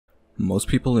Most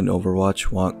people in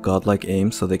Overwatch want godlike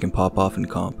aim so they can pop off in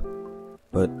comp,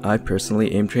 but I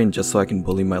personally aim train just so I can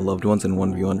bully my loved ones in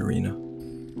 1v1 arena.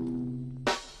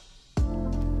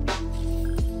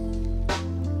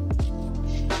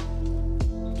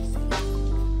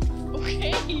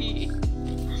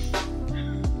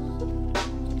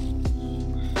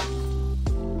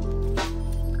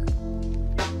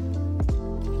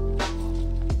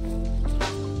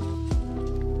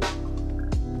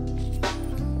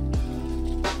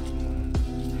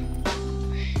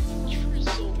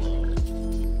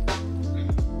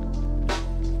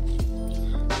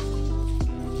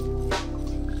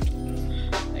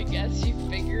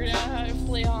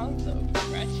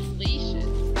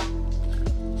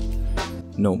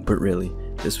 No, but really,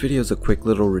 this video is a quick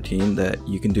little routine that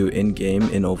you can do in-game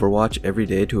in Overwatch every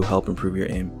day to help improve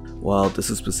your aim. While this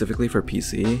is specifically for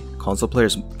PC, console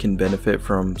players can benefit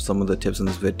from some of the tips in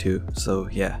this vid too, so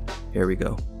yeah, here we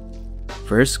go.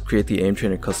 First, create the aim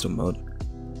trainer custom mode.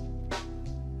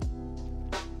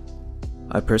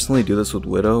 I personally do this with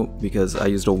Widow because I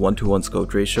used a 1-to-1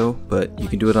 scoped ratio, but you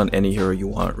can do it on any hero you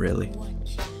want really.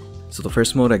 So the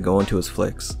first mode I go into is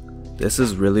Flicks. This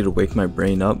is really to wake my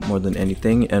brain up more than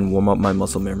anything and warm up my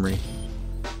muscle memory.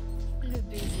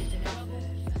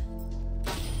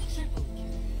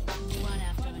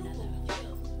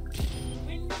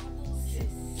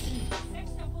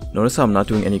 Notice how I'm not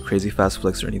doing any crazy fast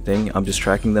flicks or anything, I'm just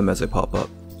tracking them as I pop up.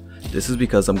 This is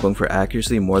because I'm going for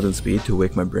accuracy more than speed to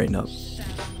wake my brain up.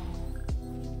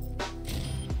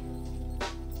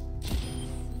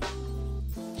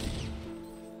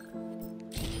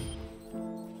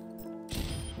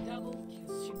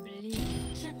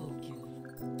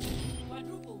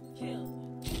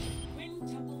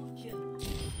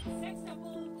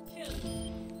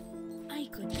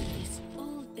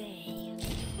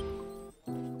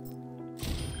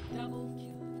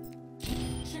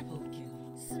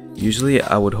 Usually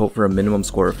I would hope for a minimum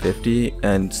score of 50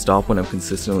 and stop when I'm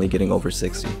consistently getting over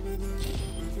 60.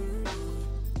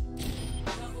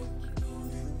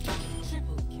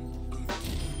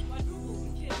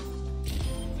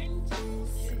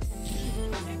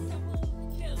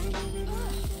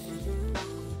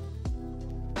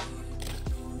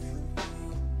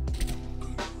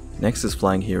 Next is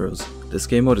Flying Heroes. This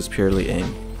game mode is purely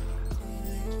aim.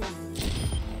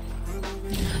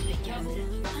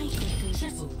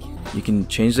 You can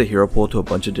change the hero pool to a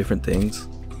bunch of different things.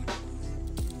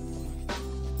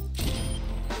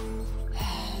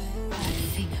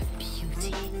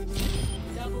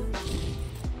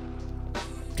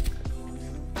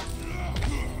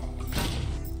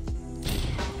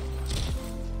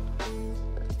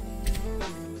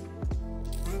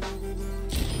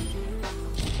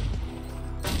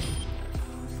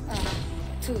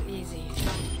 Too easy.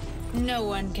 No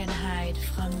one can hide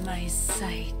from my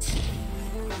sight.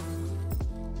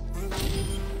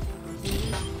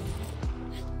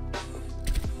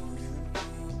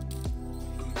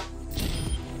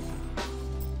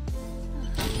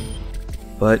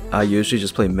 But I usually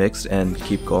just play mixed and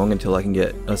keep going until I can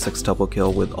get a sextuple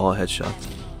kill with all headshots.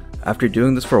 After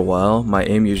doing this for a while, my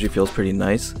aim usually feels pretty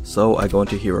nice, so I go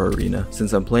into Hero Arena.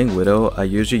 Since I'm playing Widow, I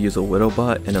usually use a Widow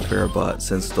bot and a Pharah bot,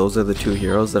 since those are the two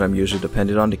heroes that I'm usually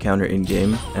dependent on to counter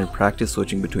in-game and practice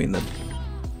switching between them.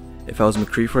 If I was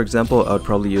McCree for example, I would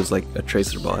probably use like a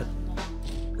Tracer bot.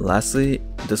 Lastly,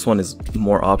 this one is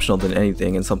more optional than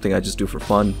anything and something I just do for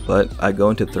fun, but I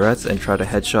go into threats and try to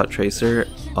headshot Tracer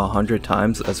 100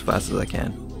 times as fast as I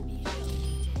can.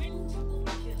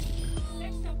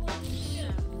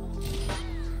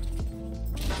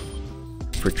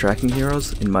 For tracking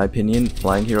heroes, in my opinion,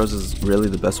 Flying Heroes is really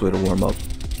the best way to warm up.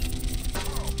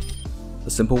 A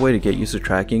simple way to get used to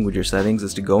tracking with your settings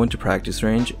is to go into practice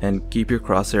range and keep your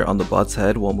crosshair on the bot's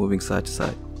head while moving side to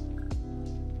side.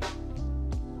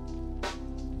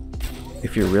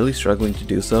 If you're really struggling to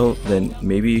do so, then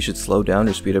maybe you should slow down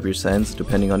or speed up your sends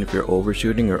depending on if you're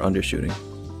overshooting or undershooting.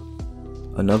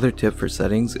 Another tip for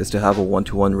settings is to have a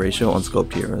 1-to-1 ratio on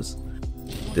scoped heroes.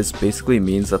 This basically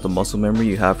means that the muscle memory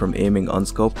you have from aiming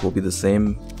unscoped will be the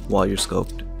same while you're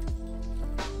scoped.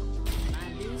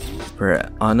 For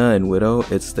Ana and Widow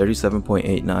it's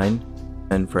 37.89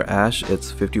 and for Ashe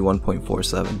it's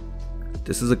 51.47.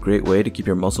 This is a great way to keep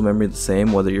your muscle memory the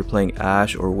same whether you're playing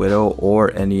Ashe or Widow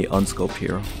or any unscoped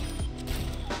hero.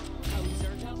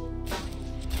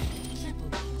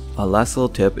 A last little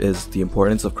tip is the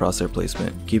importance of crosshair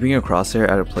placement. Keeping your crosshair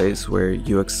at a place where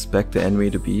you expect the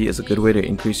enemy to be is a good way to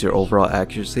increase your overall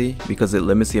accuracy because it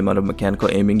limits the amount of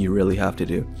mechanical aiming you really have to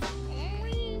do.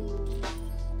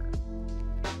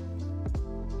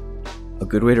 A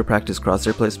good way to practice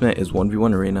crosshair placement is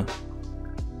 1v1 arena.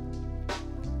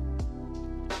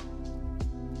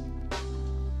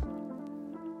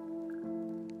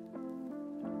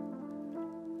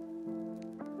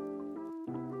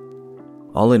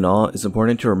 All in all, it's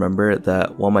important to remember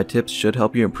that while my tips should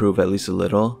help you improve at least a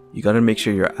little, you gotta make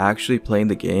sure you're actually playing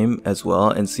the game as well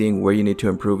and seeing where you need to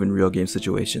improve in real game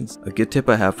situations. A good tip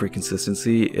I have for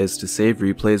consistency is to save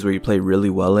replays where you play really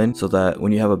well in, so that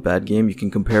when you have a bad game you can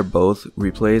compare both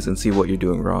replays and see what you're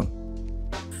doing wrong.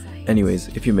 Anyways,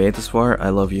 if you made it this far, I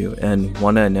love you, and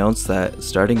want to announce that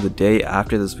starting the day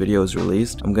after this video is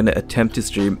released, I'm going to attempt to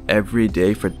stream every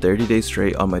day for 30 days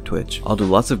straight on my Twitch. I'll do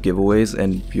lots of giveaways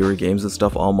and viewer games and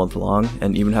stuff all month long,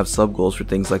 and even have sub goals for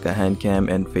things like a hand cam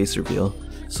and face reveal.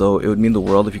 So it would mean the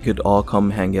world if you could all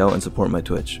come hang out and support my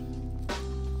Twitch.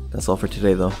 That's all for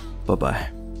today though. Bye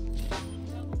bye.